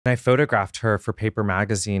I photographed her for Paper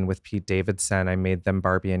Magazine with Pete Davidson. I made them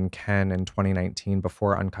Barbie and Ken in 2019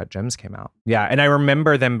 before Uncut Gems came out. Yeah. And I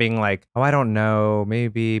remember them being like, oh, I don't know.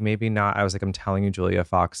 Maybe not. I was like, I'm telling you, Julia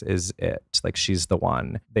Fox is it. Like, she's the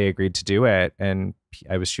one. They agreed to do it. And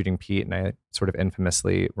I was shooting Pete and I sort of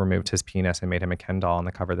infamously removed his penis and made him a Ken doll on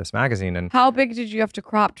the cover of this magazine. And how big did you have to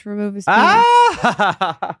crop to remove his penis?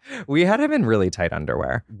 We had him in really tight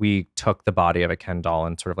underwear. We took the body of a Ken doll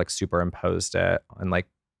and sort of like superimposed it and like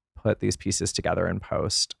put these pieces together in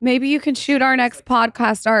post. Maybe you can shoot our next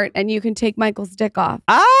podcast art and you can take Michael's dick off.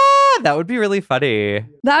 That would be really funny.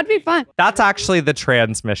 That'd be fun. That's actually the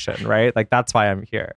transmission, right? Like, that's why I'm here.